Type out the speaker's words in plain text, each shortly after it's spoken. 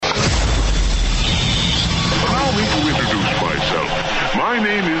My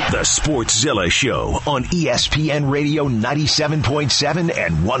name is The Sportszilla Show on ESPN Radio 97.7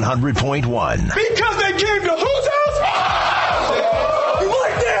 and 100.1. because they came to whose house? You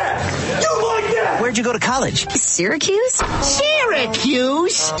like that? You like that? Where'd you go to college? Syracuse?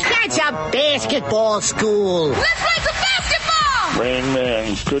 Syracuse? That's a basketball school. Let's play some basketball! Rain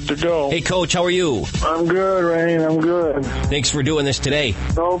Man, good to go. Hey, Coach, how are you? I'm good, Rain. I'm good. Thanks for doing this today.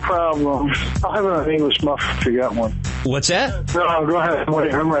 No problem. I'll have an English muffin if you got one. What's that? No, go ahead.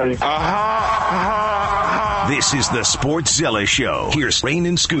 I'm ready. This is the Sportszilla Show. Here's Rain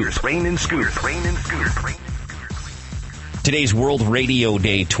and Scooter. Today's World Radio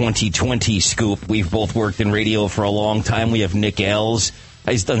Day 2020 scoop. We've both worked in radio for a long time. We have Nick Ailes.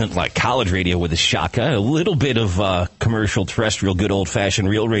 He's done like college radio with a shotgun, a little bit of commercial terrestrial, good old-fashioned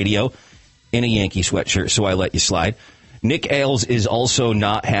real radio in a Yankee sweatshirt, so I let you slide. Nick Ailes is also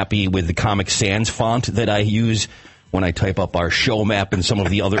not happy with the Comic Sans font that I use when I type up our show map and some of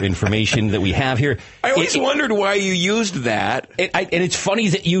the other information that we have here. I always wondered why you used that. And it's funny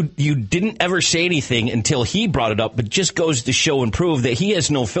that you didn't ever say anything until he brought it up, but just goes to show and prove that he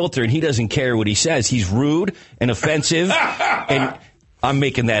has no filter and he doesn't care what he says. He's rude and offensive, and I'm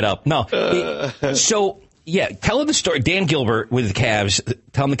making that up. No. So, yeah, tell him the story. Dan Gilbert with the Cavs,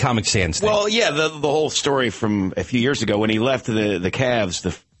 tell him the Comic Sans thing. Well, yeah, the whole story from a few years ago when he left the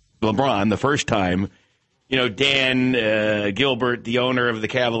Cavs, LeBron, the first time. You know, Dan Gilbert, the owner of the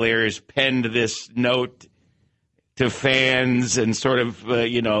Cavaliers, penned this note to fans and sort of, to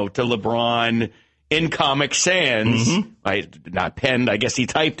LeBron in Comic Sans. Mm-hmm. Not penned, I guess he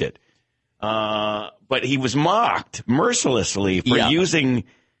typed it. But he was mocked mercilessly for using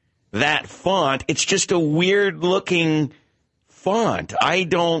that font. It's just a weird-looking font. I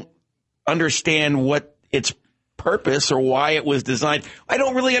don't understand what its purpose or why it was designed. I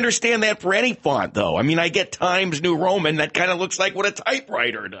don't really understand that for any font, though. I mean, I get Times New Roman. That kind of looks like what a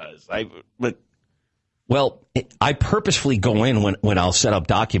typewriter does. Well, I purposefully go in when I'll set up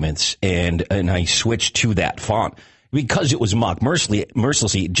documents and I switch to that font because it was mocked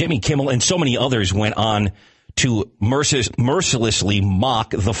mercilessly. Jimmy Kimmel and so many others went on to mercilessly mock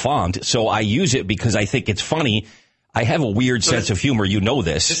the font. So I use it because I think it's funny. I have a weird sense of humor. You know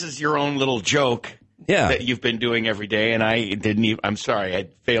this. This is your own little joke. Yeah. That you've been doing every day, and I didn't even, I'm sorry, I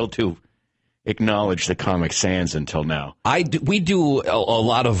failed to acknowledge the Comic Sans until now. We do a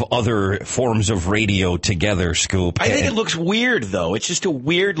lot of other forms of radio together, Scoop. I think it looks weird, though. It's just a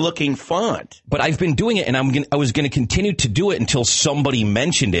weird-looking font. But I've been doing it, and I was going to continue to do it until somebody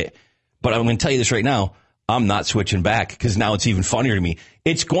mentioned it. But I'm going to tell you this right now. I'm not switching back, because now it's even funnier to me.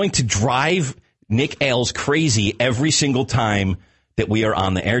 It's going to drive Nick Ailes crazy every single time that we are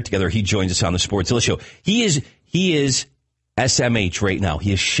on the air together. He joins us on the Sportszilla Show. He is SMH right now.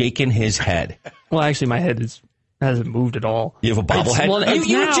 He is shaking his head. Well, actually, my head hasn't moved at all. You have a bobblehead?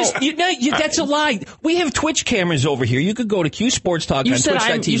 That's a lie. We have Twitch cameras over here. You could go to Q Sports Talk on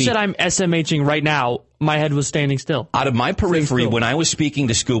Twitch.tv. You said I'm SMHing right now. My head was standing still. Out of my periphery, when I was speaking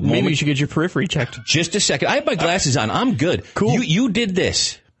to Scoop. Maybe you should get your periphery checked. Just a second. I have my glasses on. I'm good. Cool. You did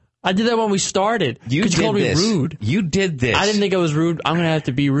this. I did that when we started. You called me rude. You did this. I didn't think I was rude. I'm going to have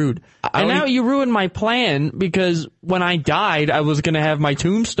to be rude. And now you ruined my plan because when I died, I was going to have my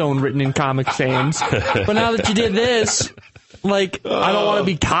tombstone written in Comic Sans. But now that you did this, I don't want to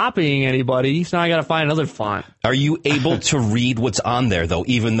be copying anybody. So now I got to find another font. Are you able to read what's on there, though,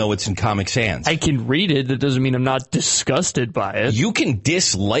 even though it's in Comic Sans? I can read it. That doesn't mean I'm not disgusted by it. You can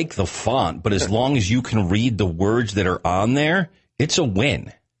dislike the font, but as long as you can read the words that are on there, it's a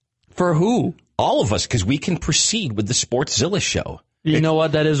win. For who? All of us, because we can proceed with the Sportszilla Show. You know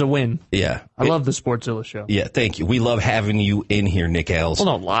what? That is a win. Yeah. I love the Sportszilla Show. Yeah, thank you. We love having you in here, Nick Ailes. Well,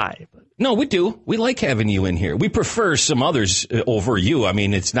 don't lie. But... No, we do. We like having you in here. We prefer some others over you. I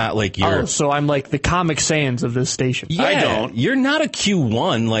mean, it's not like you're... Oh, so I'm like the Comic Sans of this station. Yeah, I don't. You're not a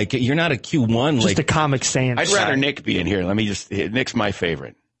Q1. You're not a Q1. Just a Comic Sans. I'd rather Nick be in here. Nick's my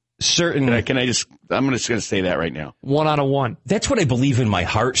favorite. I'm just going to say that right now. 1-on-1. That's what I believe in my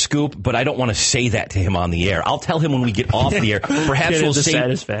heart, Scoop, but I don't want to say that to him on the air. I'll tell him when we get off the air. Perhaps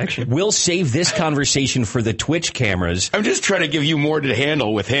we'll save this conversation for the Twitch cameras. I'm just trying to give you more to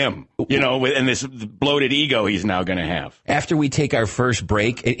handle with him, and this bloated ego he's now going to have. After we take our first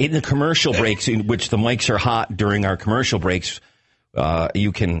break, in the commercial breaks, in which the mics are hot during our commercial breaks,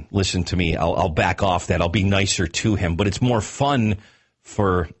 you can listen to me. I'll back off that. I'll be nicer to him, but it's more fun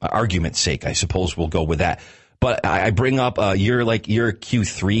for argument's sake, I suppose we'll go with that. But I bring up, you're a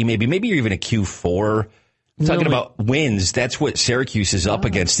Q3, maybe you're even a Q4. Talking about wins, that's what Syracuse is up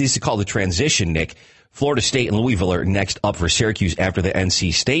against. These are called the transition, Nick. Florida State and Louisville are next up for Syracuse after the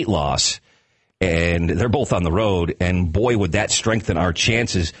NC State loss. and they're both on the road, and boy, would that strengthen our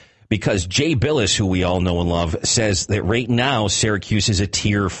chances, because Jay Billis, who we all know and love, says that right now Syracuse is a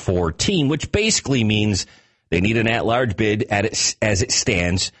Tier 4 team, which basically means they need an at-large bid as it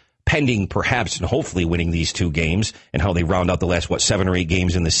stands, pending perhaps and hopefully winning these 2 games and how they round out the last, 7 or 8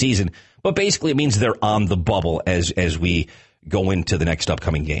 games in the season. But basically it means they're on the bubble as we go into the next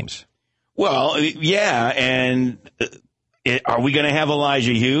upcoming games. Well, yeah, and are we going to have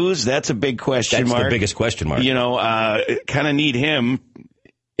Elijah Hughes? That's a big question mark. That's the biggest question mark. Kind of need him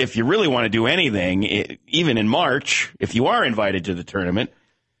if you really want to do anything, even in March, if you are invited to the tournament.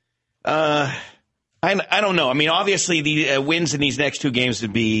 I don't know. I mean, obviously, the wins in these next 2 games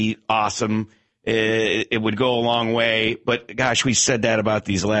would be awesome. It would go a long way. But, gosh, we said that about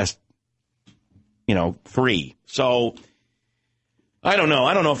these last, 3. So, I don't know.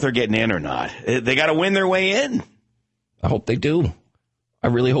 I don't know if they're getting in or not. They got to win their way in. I hope they do. I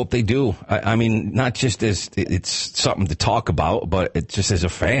really hope they do. I mean, not just as it's something to talk about, but it's just as a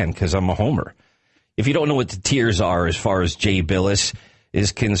fan, because I'm a homer. If you don't know what the tiers are as far as Jay Billis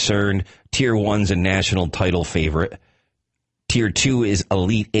is concerned, Tier 1's a national title favorite. Tier 2 is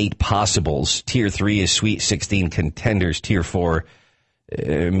Elite 8 possibles. Tier 3 is Sweet 16 contenders. Tier 4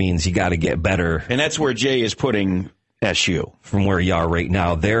 means you got to get better. And that's where Jay is putting SU. From where you are right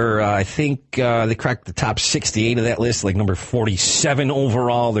now. They're, I think, they cracked the top 68 of that list, like number 47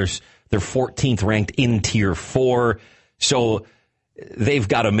 overall. They're 14th ranked in Tier 4. So they've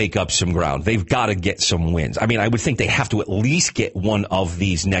got to make up some ground. They've got to get some wins. I mean, I would think they have to at least get one of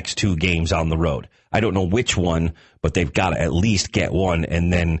these next 2 games on the road. I don't know which one, but they've got to at least get one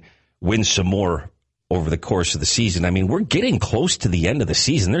and then win some more over the course of the season. I mean, we're getting close to the end of the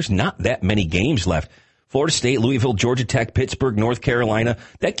season. There's not that many games left. Florida State, Louisville, Georgia Tech, Pittsburgh, North Carolina.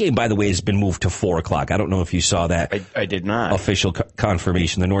 That game, by the way, has been moved to 4 o'clock. I don't know if you saw that. I did not. Official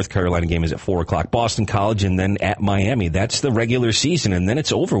confirmation. The North Carolina game is at 4 o'clock. Boston College and then at Miami. That's the regular season, and then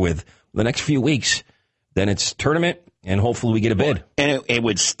it's over with the next few weeks. Then it's tournament, and hopefully we get a bid. And it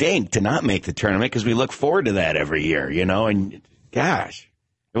would stink to not make the tournament because we look forward to that every year, and gosh,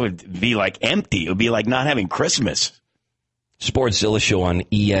 it would be like empty. It would be like not having Christmas. Sportszilla show on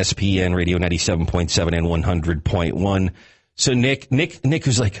ESPN Radio 97.7 and 100.1. So Nick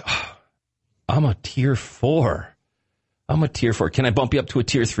was like, I'm a Tier 4. I'm a Tier 4. Can I bump you up to a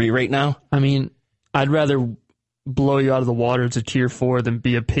Tier 3 right now? I mean, I'd rather blow you out of the water as a Tier 4 than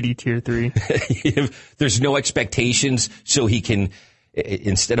be a pity Tier 3. There's no expectations, so he can,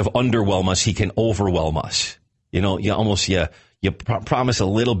 instead of underwhelm us, he can overwhelm us. You promise a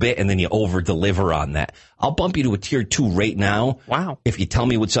little bit, and then you over-deliver on that. I'll bump you to a Tier 2 right now. Wow. If you tell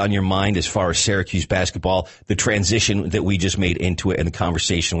me what's on your mind as far as Syracuse basketball, the transition that we just made into it, and the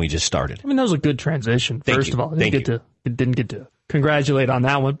conversation we just started. I mean, that was a good transition, first of all. Didn't get to congratulate on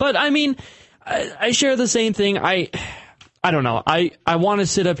that one. But, I mean, I share the same thing. I don't know. I want to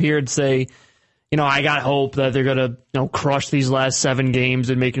sit up here and say, I got hope that they're going to, crush these last 7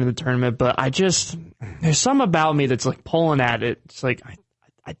 games and make it to the tournament. But there's something about me that's like pulling at it. It's like,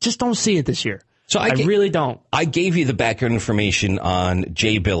 I just don't see it this year. So I really don't. I gave you the background information on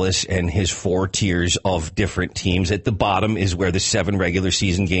Jay Billis and his 4 tiers of different teams. At the bottom is where the 7 regular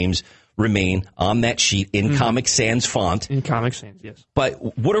season games remain on that sheet in Comic Sans font. In Comic Sans, yes.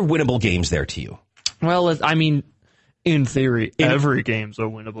 But what are winnable games there to you? Well, I mean, in theory, every game's a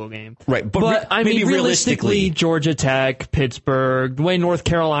winnable game. Right. But I mean, realistically, Georgia Tech, Pittsburgh, the way North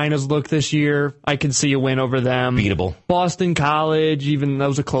Carolina's looked this year, I can see a win over them. Beatable. Boston College, even that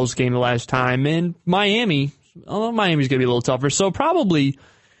was a close game the last time. And Miami's going to be a little tougher. So probably,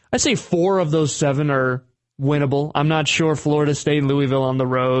 I'd say 4 of those 7 are winnable. I'm not sure Florida State and Louisville on the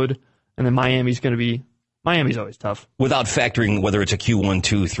road. And then Miami's always tough. Without factoring whether it's a Q1,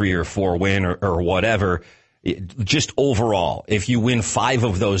 2, 3, or 4 win or whatever. Just overall, if you win 5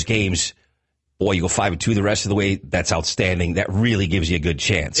 of those games, boy, you go 5-2 the rest of the way, that's outstanding. That really gives you a good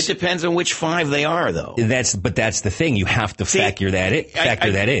chance. It depends on which 5 they are, though. But that's the thing. You have to factor that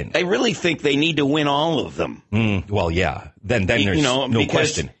in. I really think they need to win all of them. Well, yeah. Then there's no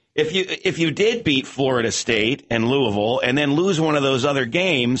question. If you did beat Florida State and Louisville and then lose one of those other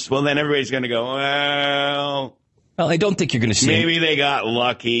games, well, then everybody's going to go, well, I don't think you're going to see... Maybe they got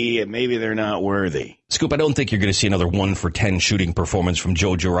lucky, and maybe they're not worthy. Scoop, I don't think you're going to see another 1 for 10 shooting performance from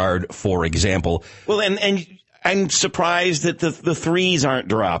Joe Girard, for example. Well, and I'm surprised that the threes aren't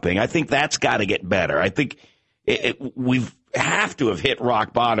dropping. I think that's got to get better. I think we have to have hit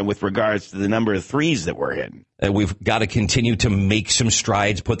rock bottom with regards to the number of threes that we're hitting. We've got to continue to make some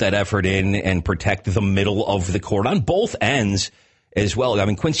strides, put that effort in, and protect the middle of the court on both ends as well. I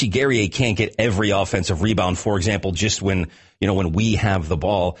mean, Quincy Guerrier can't get every offensive rebound, for example, just when we have the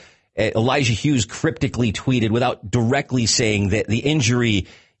ball. Elijah Hughes cryptically tweeted without directly saying that the injury,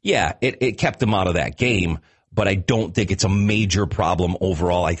 it kept him out of that game. But I don't think it's a major problem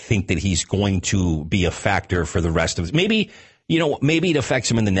overall. I think that he's going to be a factor for the rest of it. Maybe it affects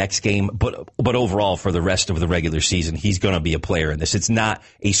him in the next game, but overall for the rest of the regular season, he's going to be a player in this. It's not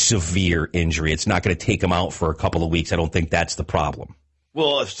a severe injury. It's not going to take him out for a couple of weeks. I don't think that's the problem.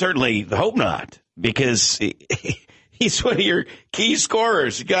 Well, certainly hope not, because he's one of your key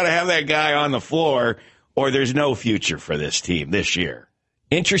scorers. You got to have that guy on the floor, or there's no future for this team this year.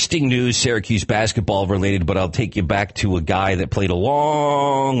 Interesting news, Syracuse basketball related, but I'll take you back to a guy that played a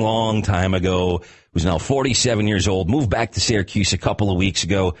long, long time ago, who's now 47 years old, moved back to Syracuse a couple of weeks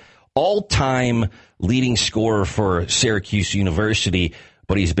ago, all-time leading scorer for Syracuse University,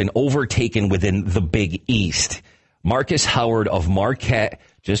 but he's been overtaken within the Big East. Marcus Howard of Marquette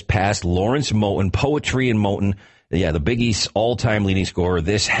just passed Lawrence Moten, Poetry in Moten. Yeah, the Big East all-time leading scorer.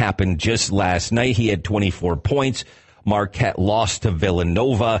 This happened just last night. He had 24 points. Marquette lost to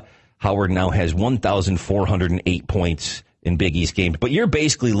Villanova. Howard now has 1,408 points in Big East games. But you're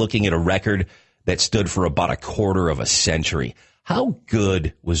basically looking at a record that stood for about a quarter of a century. How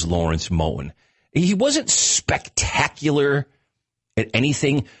good was Lawrence Moten? He wasn't spectacular at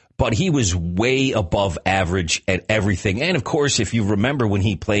anything, but he was way above average at everything. And, of course, if you remember when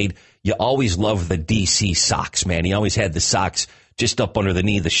he played, you always loved the DC socks, man. He always had the socks just up under the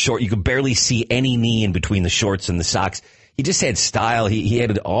knee, the short. You could barely see any knee in between the shorts and the socks. He just had style. He had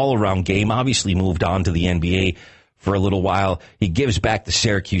an all-around game. Obviously moved on to the NBA for a little while. He gives back to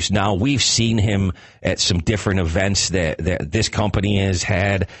Syracuse now. We've seen him at some different events that this company has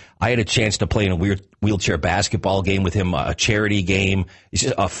had. I had a chance to play in a wheelchair basketball game with him, a charity game. He's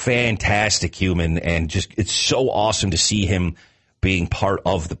just a fantastic human, and just it's so awesome to see him being part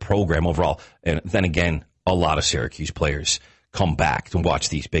of the program overall. And then again, a lot of Syracuse players come back to watch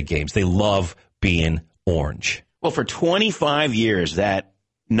these big games. They love being orange. Well, for 25 years, that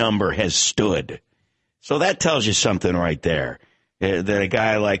number has stood. So that tells you something right there, that a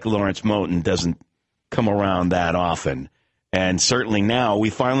guy like Lawrence Moten doesn't come around that often. And certainly now we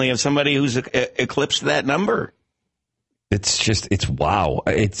finally have somebody who's eclipsed that number. It's wow.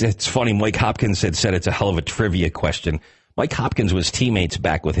 It's funny. Mike Hopkins had said it's a hell of a trivia question. Mike Hopkins was teammates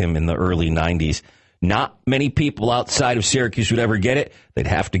back with him in the early 90s. Not many people outside of Syracuse would ever get it. They'd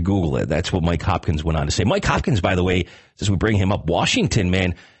have to Google it. That's what Mike Hopkins went on to say. Mike Hopkins, by the way, as we bring him up, Washington,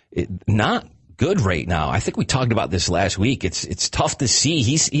 man, not good right now. I think we talked about this last week. It's tough to see.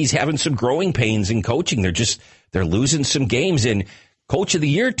 He's having some growing pains in coaching. They're losing some games. And Coach of the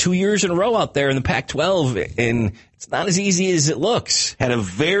Year 2 years in a row out there in the Pac-12, and it's not as easy as it looks. Had a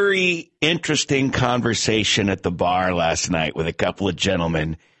very interesting conversation at the bar last night with a couple of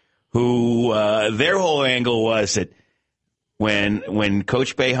gentlemen who their whole angle was that when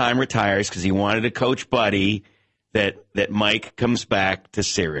Coach Boeheim retires, because he wanted to coach Buddy, that Mike comes back to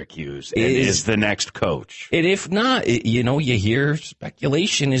Syracuse and is the next coach. And if not, you hear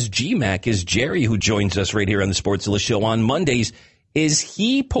speculation is GMAC, is Jerry, who joins us right here on the Sportszilla show on Mondays, is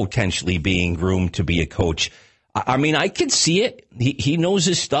he potentially being groomed to be a coach? I mean, I could see it. He knows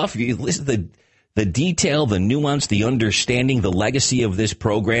his stuff. You listen to the detail, the nuance, the understanding, the legacy of this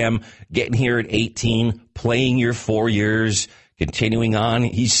program, getting here at 18, playing your 4 years, continuing on.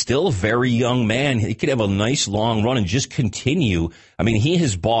 He's still a very young man. He could have a nice long run and just continue. I mean, he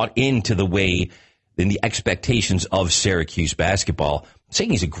has bought into the way and the expectations of Syracuse basketball. I'm saying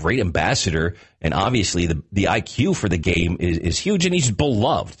he's a great ambassador, and obviously the IQ for the game is huge, and he's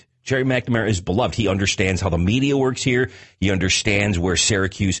beloved. Jerry McNamara is beloved. He understands how the media works here. He understands where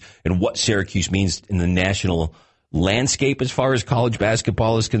Syracuse and what Syracuse means in the national landscape as far as college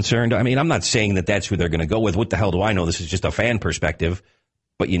basketball is concerned. I mean, I'm not saying that that's who they're going to go with. What the hell do I know? This is just a fan perspective,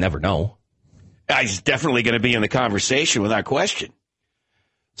 but you never know. He's definitely going to be in the conversation without question.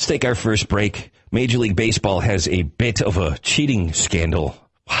 Let's take our first break. Major League Baseball has a bit of a cheating scandal.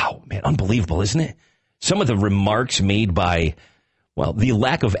 Wow, man, unbelievable, isn't it? Some of the remarks made by... Well, the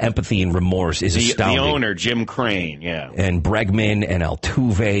lack of empathy and remorse is astounding. The owner, Jim Crane, yeah. And Bregman and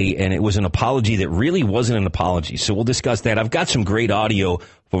Altuve, and it was an apology that really wasn't an apology. So we'll discuss that. I've got some great audio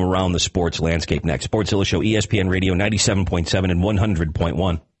from around the sports landscape next. Sportszilla Show, ESPN Radio, 97.7 and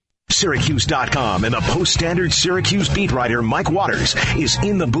 100.1. Syracuse.com and the Post-Standard Syracuse beat writer Mike Waters is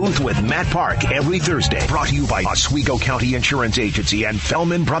in the booth with Matt Park every Thursday. Brought to you by Oswego County Insurance Agency and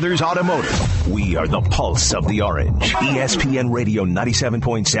Fellman Brothers Automotive. We are the pulse of the orange. ESPN Radio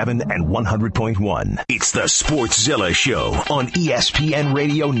 97.7 and 100.1. It's the Sportszilla Show on ESPN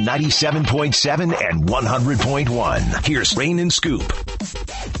Radio 97.7 and 100.1. Here's Rain and Scoop.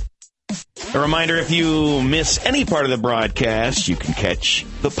 A reminder, if you miss any part of the broadcast, you can catch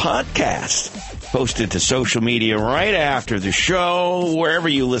the podcast posted to social media right after the show. Wherever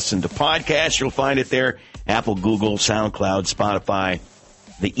you listen to podcasts, you'll find it there. Apple, Google, SoundCloud, Spotify,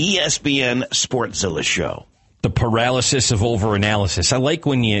 the ESPN Sportszilla show. The paralysis of overanalysis. I like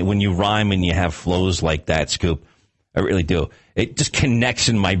when you rhyme and you have flows like that, Scoop. I really do. It just connects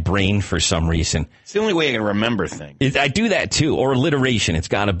in my brain for some reason. It's the only way I can remember things. I do that, too. Or alliteration. It's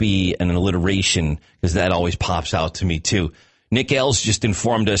got to be an alliteration because that always pops out to me, too. Nick Ells just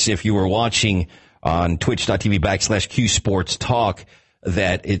informed us, if you were watching on twitch.tv/Q Sports Talk,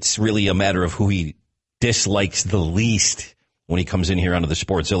 that it's really a matter of who he dislikes the least when he comes in here onto the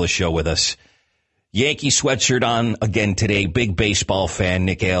Sportszilla show with us. Yankee sweatshirt on again today. Big baseball fan,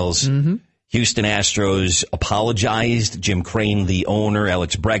 Nick Ells. Mm-hmm. Houston Astros apologized. Jim Crane, the owner,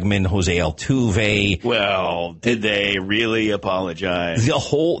 Alex Bregman, Jose Altuve. Well, did they really apologize?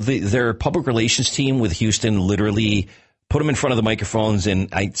 Their public relations team with Houston literally put them in front of the microphones, and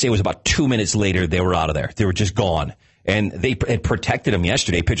I'd say it was about 2 minutes later they were out of there. They were just gone. And they had protected them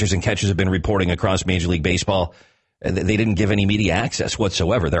yesterday. Pitchers and catchers have been reporting across Major League Baseball. They didn't give any media access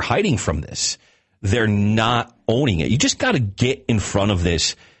whatsoever. They're hiding from this. They're not owning it. You just got to get in front of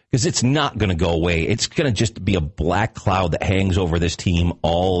this, because it's not going to go away. It's going to just be a black cloud that hangs over this team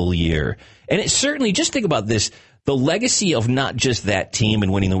all year. And it certainly, just think about this, the legacy of not just that team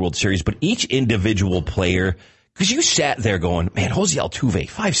and winning the World Series, but each individual player. Because you sat there going, man, Jose Altuve,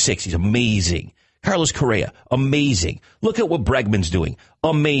 5'6", he's amazing. Carlos Correa, amazing. Look at what Bregman's doing,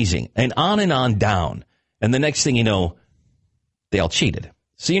 amazing. And on down. And the next thing you know, they all cheated.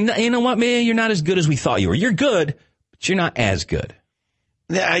 So you know what, man, you're not as good as we thought you were. You're good, but you're not as good.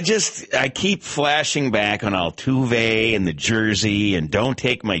 I keep flashing back on Altuve and the jersey and don't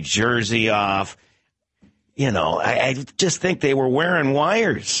take my jersey off. You know, I just think they were wearing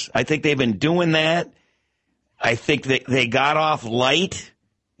wires. I think they've been doing that. I think that they got off light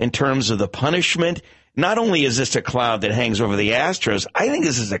in terms of the punishment. Not only is this a cloud that hangs over the Astros, I think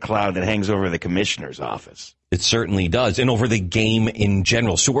this is a cloud that hangs over the commissioner's office. It certainly does, and over the game in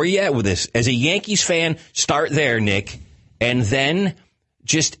general. So where are you at with this? As a Yankees fan, start there, Nick, and then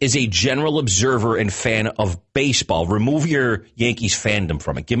just as a general observer and fan of baseball, remove your Yankees fandom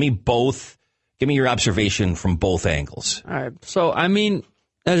from it. Give me your observation from both angles. All right. So, I mean,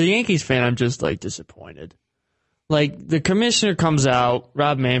 as a Yankees fan, I'm just, disappointed. The commissioner comes out,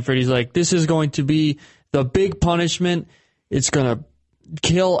 Rob Manfred, he's like, this is going to be the big punishment. It's going to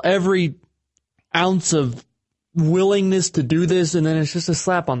kill every ounce of willingness to do this, and then it's just a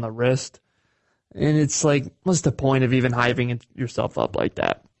slap on the wrist. And it's like, what's the point of even hyping yourself up like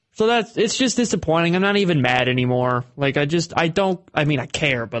that? So it's just disappointing. I'm not even mad anymore. I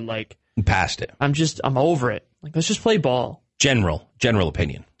care, but past it. I'm over it. Let's just play ball. General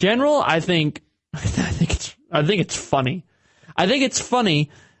opinion. I think it's funny. I think it's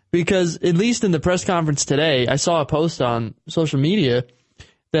funny because at least in the press conference today, I saw a post on social media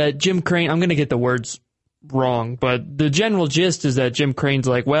that Jim Crane, I'm going to get the words wrong, but the general gist is that Jim Crane's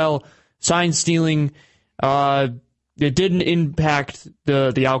like, well, sign stealing, it didn't impact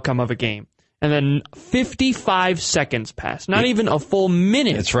the outcome of a game. And then 55 seconds passed, not even a full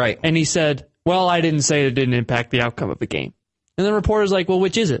minute. That's right. And he said, well, I didn't say it didn't impact the outcome of a game. And the reporter's like, well,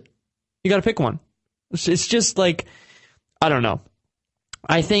 which is it? You got to pick one. It's just I don't know.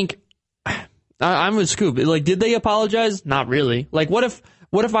 I think I'm with Scoop. Did they apologize? Not really. What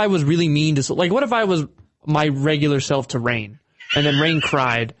if I was really mean to, what if I was my regular self to Rain, and then Rain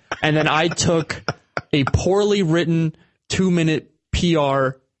cried, and then I took a poorly written 2-minute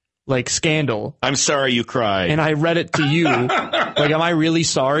PR scandal. I'm sorry you cried. And I read it to you. Am I really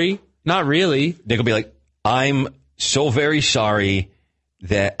sorry? Not really. Nick will be like, I'm so very sorry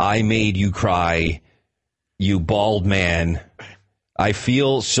that I made you cry, you bald man. I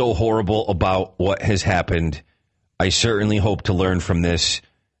feel so horrible about what has happened. I certainly hope to learn from this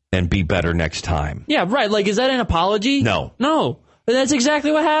and be better next time. Yeah, right. Is that an apology? No. No. That's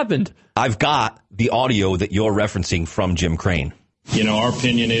exactly what happened. I've got the audio that you're referencing from Jim Crane. Our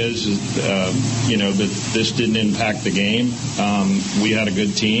opinion is that this didn't impact the game. We had a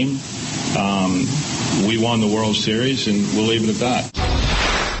good team. We won the World Series, and we'll leave it at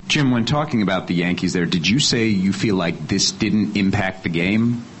that. Jim, when talking about the Yankees there, did you say you feel like this didn't impact the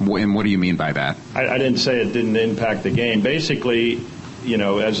game? And what do you mean by that? I didn't say it didn't impact the game. Basically,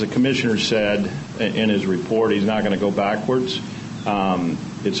 as the commissioner said in his report, he's not going to go backwards.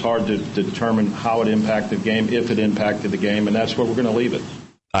 It's hard to determine how it impacted the game, if it impacted the game, and that's where we're going to leave it.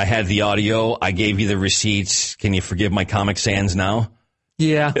 I had the audio. I gave you the receipts. Can you forgive my Comic Sans now?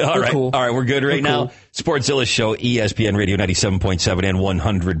 Yeah. All right. Cool. All right. We're good right now. Cool. Sportszilla show, ESPN Radio 97.7 and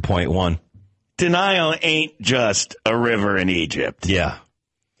 100.1. denial ain't just a river in Egypt. Yeah.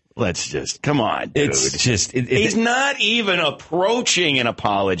 Let's just, come on, dude. It's just... He's not even approaching an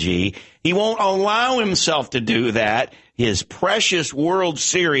apology. He won't allow himself to do that. His precious World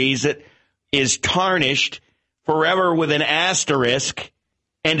Series that is tarnished forever with an asterisk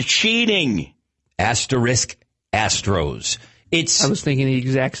and cheating. Asterisk Astros. I was thinking the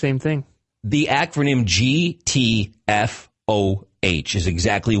exact same thing. The acronym GTFOH is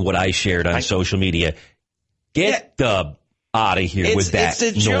exactly what I shared on social media. Get the out of here with that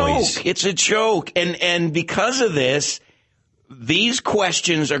noise. It's a joke. And because of this, these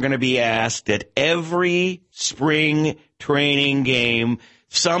questions are going to be asked at every spring training game.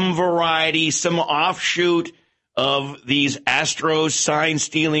 Some variety, some offshoot of these Astros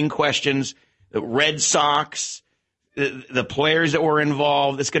sign-stealing questions. The Red Sox, the players that were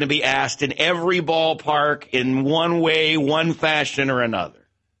involved, it's going to be asked in every ballpark in one way, one fashion or another.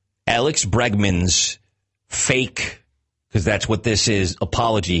 Alex Bregman's fake, because that's what this is,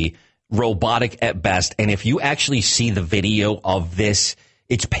 apology, robotic at best. And if you actually see the video of this,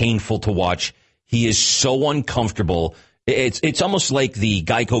 it's painful to watch. He is so uncomfortable. It's almost like the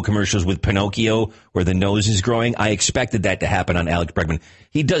Geico commercials with Pinocchio where the nose is growing. I expected that to happen on Alex Bregman.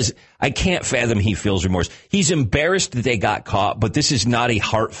 He does. I can't fathom he feels remorse. He's embarrassed that they got caught, but this is not a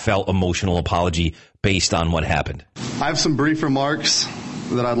heartfelt, emotional apology based on what happened. I have some brief remarks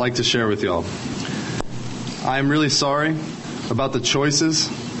that I'd like to share with y'all. I am really sorry about the choices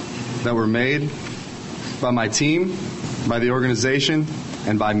that were made by my team, by the organization,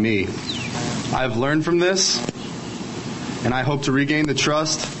 and by me. I've learned from this, and I hope to regain the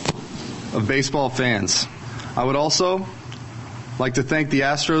trust of baseball fans. I would also like to thank the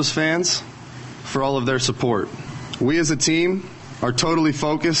Astros fans for all of their support. We as a team are totally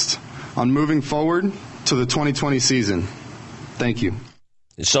focused on moving forward to the 2020 season. Thank you.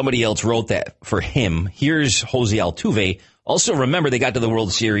 Somebody else wrote that for him. Here's Jose Altuve. Also, remember, they got to the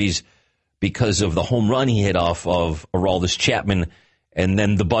World Series because of the home run he hit off of Aroldis Chapman, and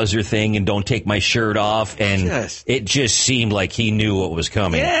then the buzzer thing and don't take my shirt off. And it just seemed like he knew what was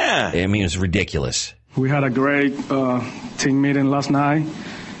coming. Yeah. I mean, it was ridiculous. We had a great team meeting last night,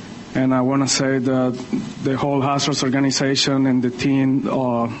 and I want to say that the whole Astros organization and the team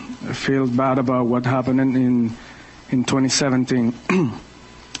feel bad about what happened in 2017.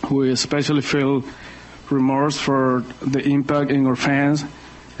 We especially feel remorse for the impact in our fans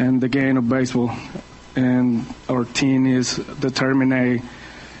and the game of baseball. And our team is determined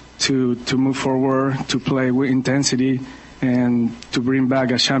to move forward, to play with intensity, and to bring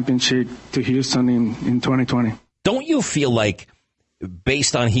back a championship to Houston in 2020. Don't you feel like,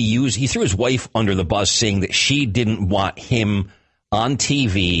 based on he threw his wife under the bus saying that she didn't want him on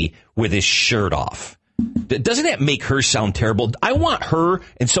TV with his shirt off? Doesn't that make her sound terrible? I want her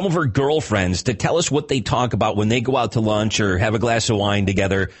and some of her girlfriends to tell us what they talk about when they go out to lunch or have a glass of wine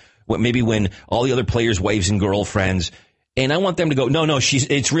together, maybe when all the other players' wives and girlfriends. And I want them to go, no,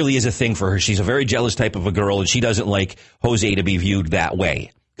 it really is a thing for her. She's a very jealous type of a girl, and she doesn't like Jose to be viewed that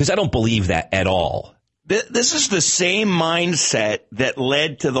way. Because I don't believe that at all. This is the same mindset that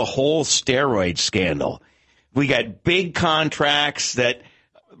led to the whole steroid scandal. We got big contracts that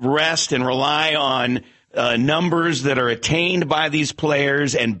rest and rely on numbers that are attained by these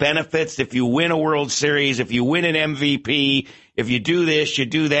players and benefits. If you win a World Series, if you win an MVP, if you do this, you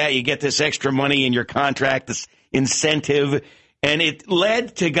do that, you get this extra money in your contract, this incentive. And it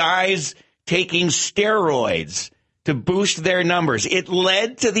led to guys taking steroids to boost their numbers. It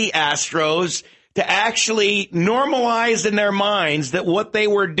led to the Astros to actually normalize in their minds that what they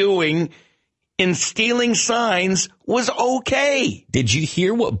were doing in stealing signs was okay. Did you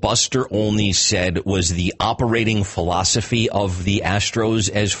hear what Buster Olney said was the operating philosophy of the Astros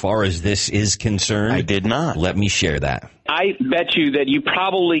as far as this is concerned? I did not. Let me share that. I bet you that you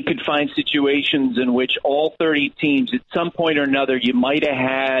probably could find situations in which all 30 teams at some point or another, you might have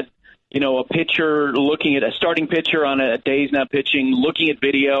had, a pitcher looking at a starting pitcher on a day he's not pitching, looking at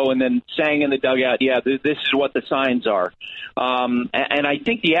video and then saying in the dugout, this is what the signs are. And I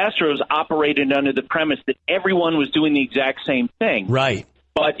think the Astros operated under the premise that everyone was doing the exact same thing. Right.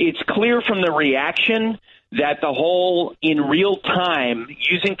 But it's clear from the reaction that the whole in real time,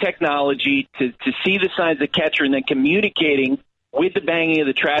 using technology to see the signs of the catcher and then communicating with the banging of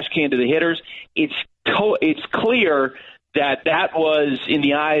the trash can to the hitters, it's clear that was, in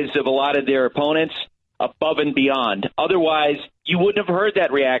the eyes of a lot of their opponents, above and beyond. Otherwise, you wouldn't have heard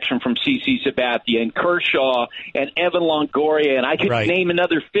that reaction from CeCe Sabathia and Kershaw and Evan Longoria, and I could name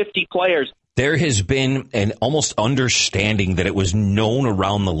another 50 players. There has been an almost understanding that it was known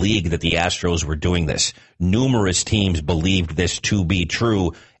around the league that the Astros were doing this. Numerous teams believed this to be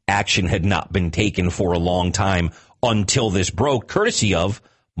true, action had not been taken for a long time until this broke, courtesy of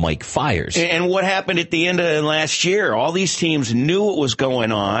Mike Fiers. And what happened at the end of last year? All these teams knew what was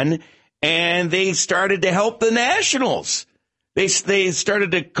going on, and they started to help the Nationals. They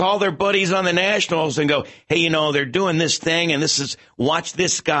started to call their buddies on the Nationals and go, hey, they're doing this thing, and watch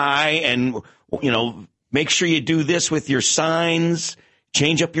this guy, and, make sure you do this with your signs,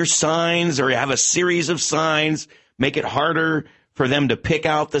 change up your signs, or have a series of signs, make it harder for them to pick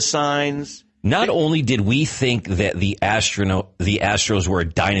out the signs. Not only did we think that the Astros were a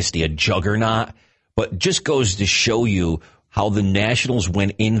dynasty, a juggernaut, but just goes to show you how the Nationals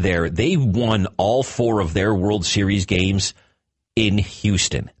went in there. They won all 4 of their World Series games in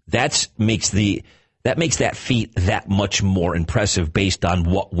Houston. That makes that feat that much more impressive based on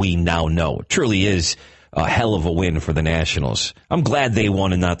what we now know. It truly is a hell of a win for the Nationals. I'm glad they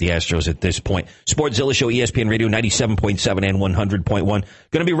won and not the Astros at this point. Sportszilla Show, ESPN Radio, 97.7 and 100.1. Going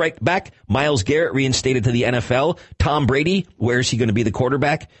to be right back. Myles Garrett reinstated to the NFL. Tom Brady, where is he going to be the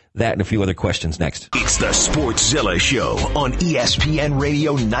quarterback? That and a few other questions next. It's the Sportszilla Show on ESPN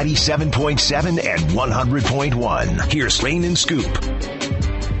Radio 97.7 and 100.1. Here's Rain and Scoop.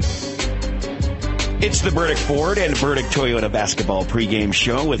 It's the Burdick Ford and Burdick Toyota basketball pregame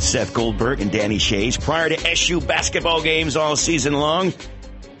show with Seth Goldberg and Danny Shays. Prior to SU basketball games all season long,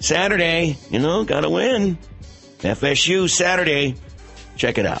 Saturday, got to win. FSU Saturday.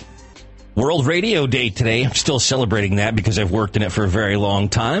 Check it out. World Radio Day today. I'm still celebrating that because I've worked in it for a very long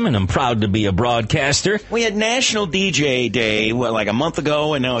time, and I'm proud to be a broadcaster. We had National DJ Day, like a month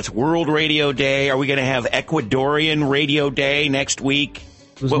ago, and now it's World Radio Day. Are we going to have Ecuadorian Radio Day next week?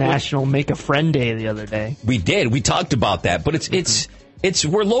 It was National Make a Friend Day the other day. We did. We talked about that, but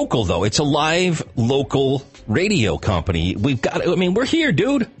we're local though. It's a live local radio company. We're here,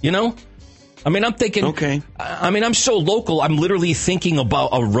 dude. I'm thinking. Okay. I'm so local. I'm literally thinking about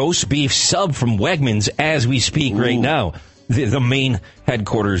a roast beef sub from Wegmans as we speak right now. The main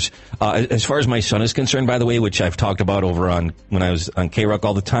headquarters. As far as my son is concerned, by the way, which I've talked about when I was on K-Rock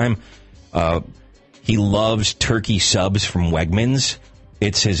all the time, he loves turkey subs from Wegmans.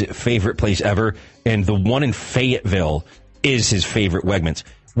 It's his favorite place ever, and the one in Fayetteville is his favorite Wegmans.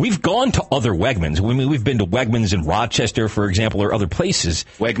 We've gone to other Wegmans. We've been to Wegmans in Rochester, for example, or other places.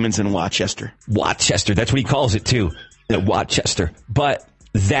 Wegmans in Rochester. Rochester, that's what he calls it, too. Rochester. But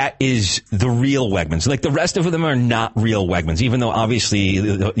that is the real Wegmans. Like, the rest of them are not real Wegmans, even though, obviously,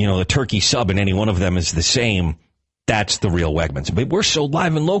 the turkey sub in any one of them is the same. That's the real Wegmans. But we're so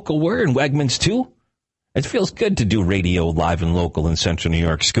live and local, we're in Wegmans, too. It feels good to do radio live and local in Central New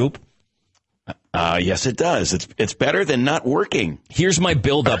York, Scoop. Yes, it does. It's better than not working. Here's my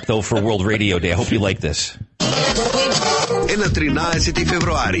build-up, though, for World Radio Day. I hope you like this. In 13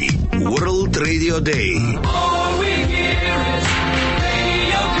 February, World Radio Day. All we hear is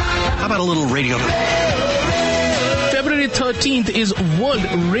radio. How about a little radio? February 13th is World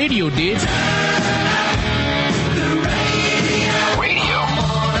Radio Day.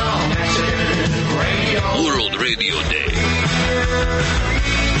 World Radio Day.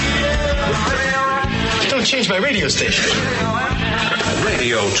 Don't change my radio station.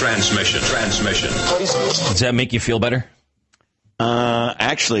 Radio transmission. Does that make you feel better?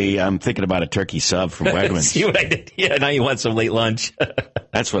 Actually, I'm thinking about a turkey sub from Wegmans. See what I did? Yeah, now you want some late lunch.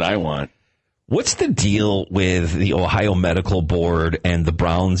 That's what I want. What's the deal with the Ohio Medical Board and the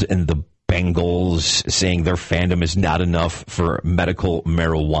Browns and the Bengals saying their fandom is not enough for medical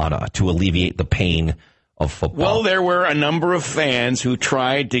marijuana to alleviate the pain of football? Well, there were a number of fans who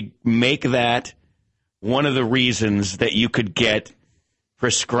tried to make that one of the reasons that you could get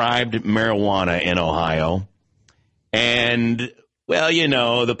prescribed marijuana in Ohio. And,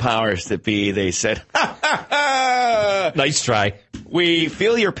 well, the powers that be, they said, nice try. We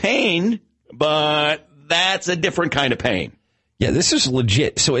feel your pain, but that's a different kind of pain. Yeah, this is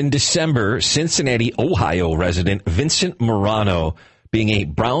legit. So in December, Cincinnati, Ohio resident Vincent Morano, being a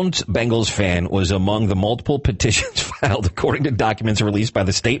Browns-Bengals fan, was among the multiple petitions filed. According to documents released by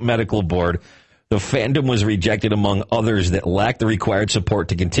the state medical board, the fandom was rejected among others that lacked the required support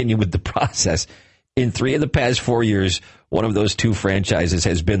to continue with the process. In 3 of the past 4 years, one of those 2 franchises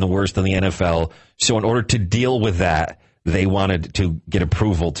has been the worst in the NFL. So in order to deal with that, they wanted to get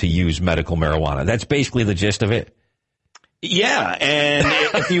approval to use medical marijuana. That's basically the gist of it. Yeah, and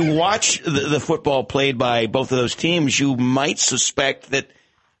if you watch the football played by both of those teams, you might suspect that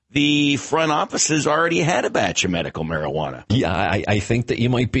the front offices already had a batch of medical marijuana. Yeah, I think that you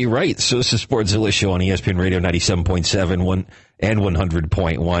might be right. So this is Sportszilla Show on ESPN Radio 97.7 and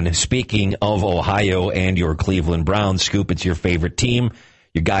 100.1. Speaking of Ohio and your Cleveland Browns, Scoop, it's your favorite team.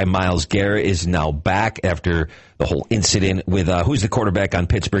 Your guy Myles Garrett is now back after the whole incident with, who's the quarterback on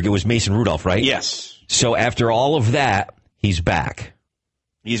Pittsburgh? It was Mason Rudolph, right? Yes. So after all of that, he's back.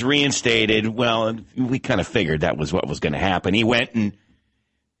 He's reinstated. Well, we kind of figured that was what was going to happen. He went and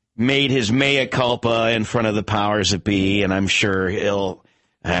made his mea culpa in front of the powers that be, and I'm sure he'll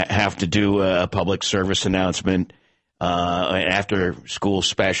have to do a public service announcement after school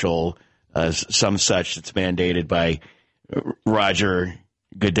special, some such that's mandated by Roger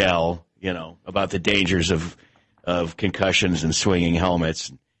Goodell, about the dangers of concussions and swinging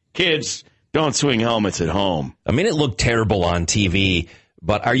helmets. Kids, don't swing helmets at home. I mean, it looked terrible on TV,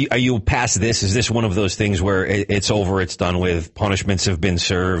 but are you past this? Is this one of those things where it's over, it's done with, punishments have been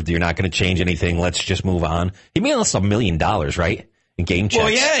served, you're not going to change anything, let's just move on? He made almost $1 million, right? In game checks.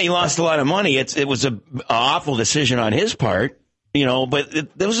 Well, yeah, he lost a lot of money. It was an awful decision on his part, but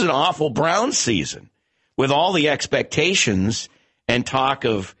it was an awful Browns season with all the expectations and talk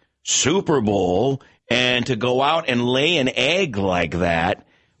of Super Bowl, and to go out and lay an egg like that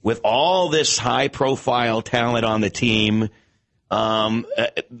with all this high-profile talent on the team,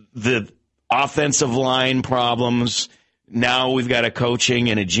 the offensive line problems, now we've got a coaching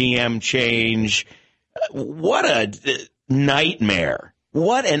and a GM change. What a nightmare.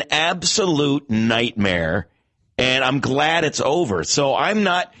 What an absolute nightmare. And I'm glad it's over. So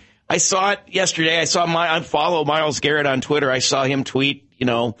I saw it yesterday. I follow Myles Garrett on Twitter. I saw him tweet,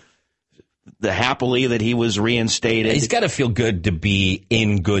 the happily that he was reinstated. He's got to feel good to be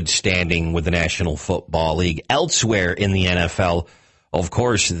in good standing with the National Football League. Elsewhere in the NFL, of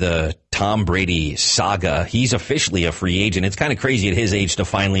course, the Tom Brady saga. He's officially a free agent. It's kind of crazy at his age to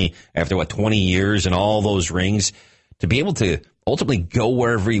finally, after 20 years and all those rings, to be able to ultimately go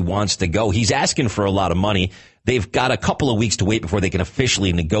wherever he wants to go. He's asking for a lot of money. They've got a couple of weeks to wait before they can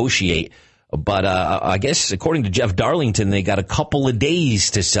officially negotiate. But I guess, according to Jeff Darlington, they got a couple of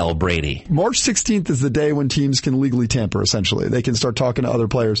days to sell Brady. March 16th is the day when teams can legally tamper, essentially. They can start talking to other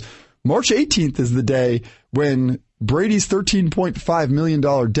players. March 18th is the day when Brady's $13.5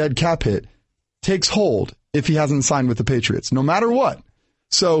 million dead cap hit takes hold if he hasn't signed with the Patriots, no matter what.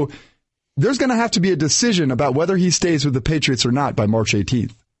 So there's going to have to be a decision about whether he stays with the Patriots or not by March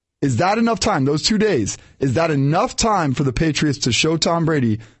 18th. Is that enough time, those 2 days, is that enough time for the Patriots to show Tom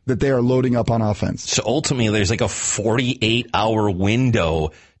Brady that they are loading up on offense? So ultimately, there's like a 48-hour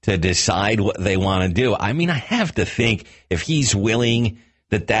window to decide what they want to do. I mean, I have to think if he's willing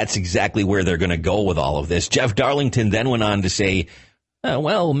that that's exactly where they're going to go with all of this. Jeff Darlington then went on to say,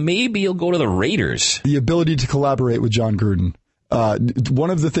 well, maybe he'll go to the Raiders. The ability to collaborate with John Gruden. One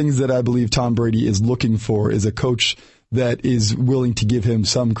of the things that I believe Tom Brady is looking for is a coach that is willing to give him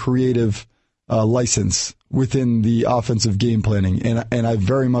some creative license within the offensive game planning. And I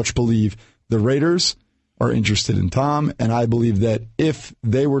very much believe the Raiders are interested in Tom, and I believe that if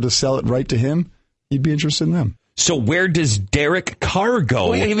they were to sell it right to him, he'd be interested in them. So where does Derek Carr go?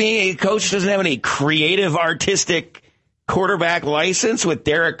 What do you mean? Coach doesn't have any creative, artistic quarterback license with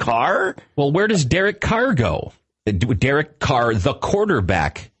Derek Carr? Well, where does Derek Carr go? Derek Carr, the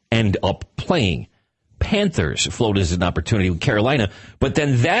quarterback, end up playing. Panthers floated as an opportunity with Carolina. But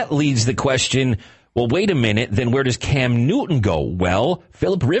then that leads the question, well, wait a minute, then where does Cam Newton go? Well,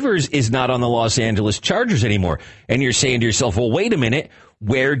 Phillip Rivers is not on the Los Angeles Chargers anymore. And you're saying to yourself, well, wait a minute,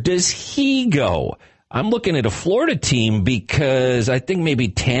 where does he go? I'm looking at a Florida team because I think maybe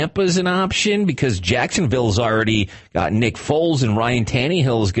Tampa's an option because Jacksonville's already got Nick Foles and Ryan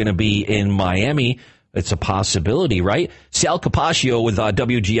Tannehill is going to be in Miami. It's a possibility, right? Sal Capaccio with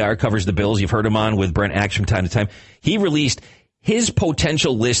WGR covers the Bills. You've heard him on with Brent Axe from time to time. He released his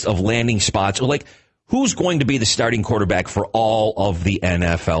potential list of landing spots, like who's going to be the starting quarterback for all of the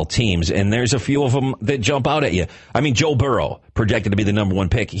NFL teams. And there's a few of them that jump out at you. I mean, Joe Burrow, projected to be the number one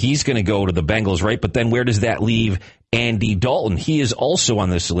pick. He's going to go to the Bengals, right? But then where does that leave Andy Dalton? He is also on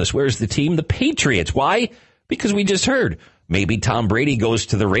this list. Where's the team? The Patriots. Why? Because we just heard maybe Tom Brady goes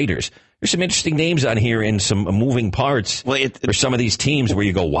to the Raiders. There's some interesting names on here and some moving parts for some of these teams where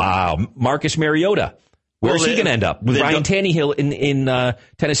you go, wow, Marcus Mariota. Where's he going to end up? With Ryan Tannehill in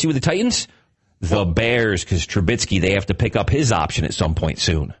Tennessee with the Titans? The Bears, because Trubisky, they have to pick up his option at some point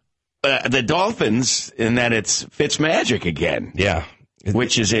soon. The Dolphins, in that it's Fitzmagic again. Yeah.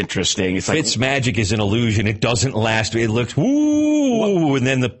 Which is interesting. It's Fitzmagic is an illusion. It doesn't last. It looks, woo, and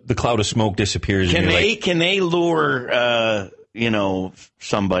then the cloud of smoke disappears. Can they lure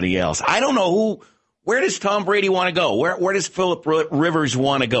somebody else? I don't know who. Where does Tom Brady want to go? Where does Phillip Rivers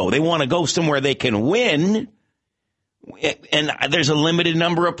want to go? They want to go somewhere they can win, and there's a limited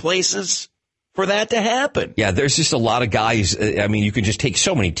number of places. for that to happen. Yeah, there's just a lot of guys. I mean, you can just take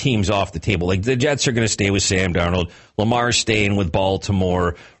so many teams off the table. Like the Jets are going to stay with Sam Darnold. Lamar's staying with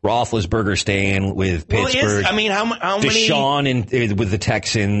Baltimore. Roethlisberger staying with Pittsburgh. How many? Deshaun with the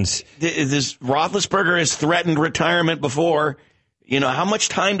Texans. This Roethlisberger has threatened retirement before. How much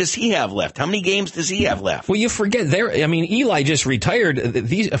time does he have left? How many games does he have left? Well, you forget Eli just retired.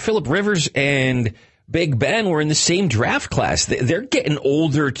 Phillip Rivers and Big Ben were in the same draft class. They're getting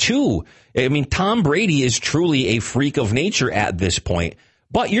older too. I mean, Tom Brady is truly a freak of nature at this point.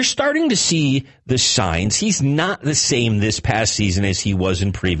 But you're starting to see the signs. He's not the same this past season as he was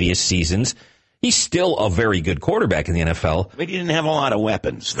in previous seasons. He's still a very good quarterback in the NFL. But he didn't have a lot of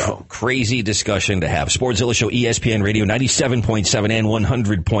weapons, though. Crazy discussion to have. Sportszilla Show, ESPN Radio, 97.7 and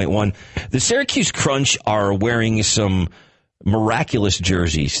 100.1. The Syracuse Crunch are wearing some miraculous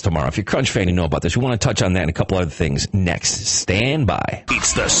jerseys tomorrow. If you're a Crunch fan, you know about this. We want to touch on that and a couple other things next. Stand by.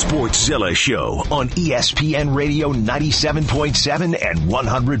 It's the Sportszilla Show on ESPN Radio 97.7 and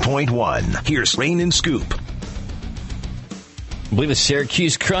 100.1. Here's Rain and Scoop. I believe the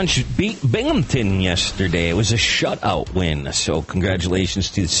Syracuse Crunch beat Binghamton yesterday. It was a shutout win. So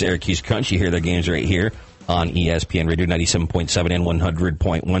congratulations to the Syracuse Crunch. You hear their games right here on ESPN Radio 97.7 and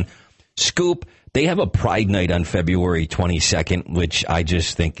 100.1. Scoop, they have a Pride Night on February 22nd, which I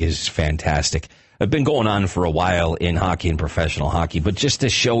just think is fantastic. It's been going on for a while in hockey and professional hockey, but just to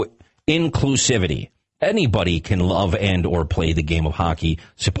show inclusivity. Anybody can love and or play the game of hockey,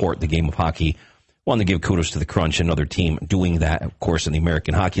 support the game of hockey. Want to give kudos to the Crunch, another team doing that, of course, in the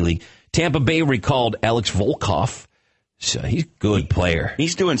American Hockey League. Tampa Bay recalled Alex Volkov. So he's a good player.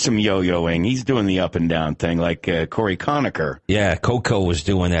 He's doing some yo-yoing. He's doing the up and down thing like Corey Conacher. Yeah, Coco was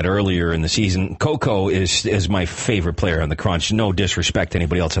doing that earlier in the season. Coco is my favorite player on the Crunch. No disrespect to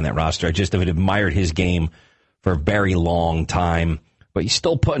anybody else on that roster. I just have admired his game for a very long time. But he's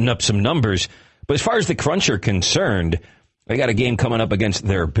still putting up some numbers. But as far as the Crunch are concerned, they got a game coming up against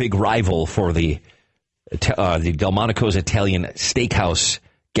their big rival for the Delmonico's Italian Steakhouse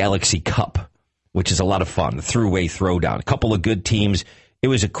Galaxy Cup, which is a lot of fun. The throughway throwdown. A couple of good teams. It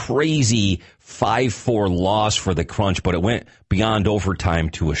was a crazy 5-4 loss for the Crunch, but it went beyond overtime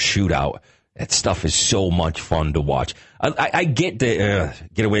to a shootout. That stuff is so much fun to watch. I get the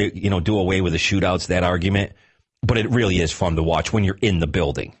do away with the shootouts, that argument, but it really is fun to watch when you're in the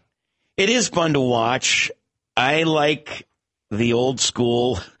building. It is fun to watch. I like the old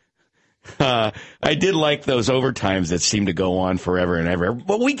school. I did like those overtimes that seem to go on forever and ever.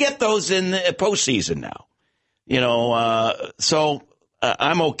 But we get those in the postseason now. So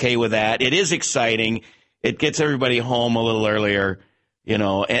I'm okay with that. It is exciting. It gets everybody home a little earlier,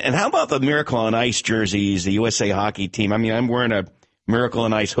 And how about the Miracle on Ice jerseys, the USA hockey team? I mean, I'm wearing a Miracle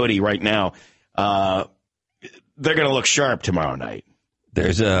on Ice hoodie right now. They're going to look sharp tomorrow night.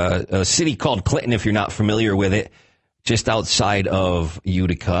 There's a city called Clinton, if you're not familiar with it, just outside of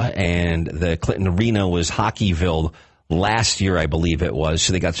Utica, and the Clinton Arena was Hockeyville last year, I believe it was.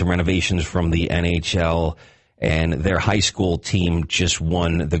 So they got some renovations from the NHL, and their high school team just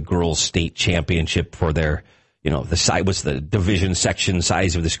won the girls' state championship for their, the size was the division section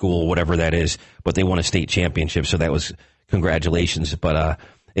size of the school, whatever that is, but they won a state championship, so that was congratulations. But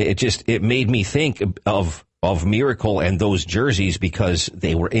it made me think of Miracle and those jerseys because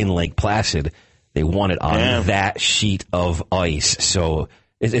they were in Lake Placid. They won it on that sheet of ice. So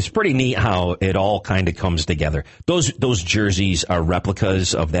it's pretty neat how it all kind of comes together. Those jerseys are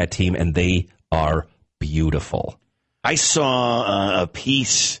replicas of that team, and they are beautiful. I saw a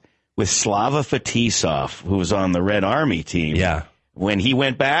piece with Slava Fetisov, who was on the Red Army team. Yeah. When he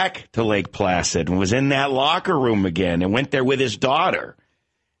went back to Lake Placid and was in that locker room again and went there with his daughter.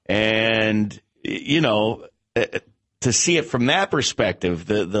 And, to see it from that perspective,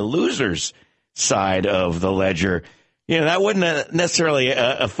 the losers side of the ledger, that wasn't necessarily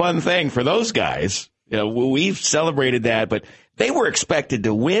a fun thing for those guys. We've celebrated that, but they were expected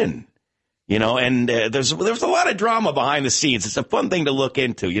to win, and there was a lot of drama behind the scenes. It's a fun thing to look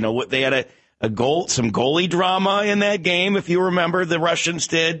into. They had some goalie drama in that game, if you remember, the Russians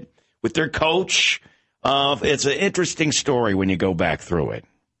did with their coach. It's an interesting story when you go back through it.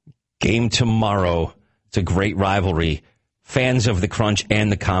 Game tomorrow. It's a great rivalry. Fans of the Crunch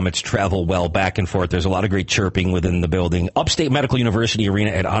and the Comets travel well back and forth. There's a lot of great chirping within the building. Upstate Medical University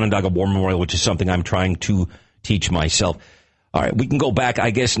Arena at Onondaga War Memorial, which is something I'm trying to teach myself. All right, we can go back.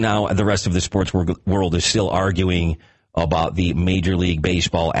 I guess now the rest of the sports world is still arguing about the Major League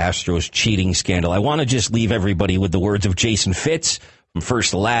Baseball Astros cheating scandal. I want to just leave everybody with the words of Jason Fitz from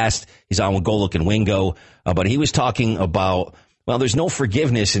First to Last. He's on with Golick and Wingo. But he was talking about, there's no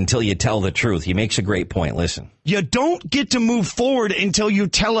forgiveness until you tell the truth. He makes a great point. Listen. You don't get to move forward until you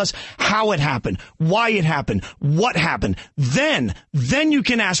tell us how it happened, why it happened, what happened. Then you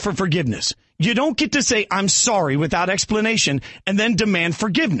can ask for forgiveness. You don't get to say, I'm sorry, without explanation, and then demand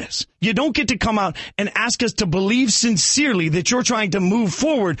forgiveness. You don't get to come out and ask us to believe sincerely that you're trying to move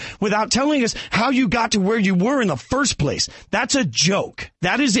forward without telling us how you got to where you were in the first place. That's a joke.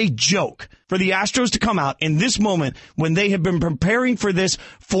 That is a joke for the Astros to come out in this moment when they have been preparing for this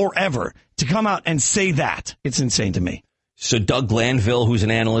forever, to come out and say that. It's insane to me. So Doug Glanville, who's an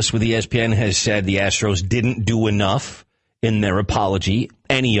analyst with ESPN, has said the Astros didn't do enough in their apology,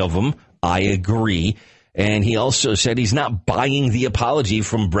 any of them. I agree. And he also said he's not buying the apology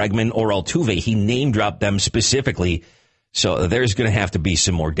from Bregman or Altuve. He name-dropped them specifically. So there's going to have to be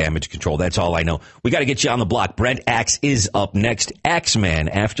some more damage control. That's all I know. We got to get you on the block. Brent Axe is up next. Axeman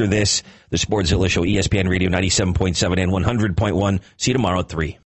after this. The Sportszilla Show, ESPN Radio 97.7 and 100.1. See you tomorrow at 3.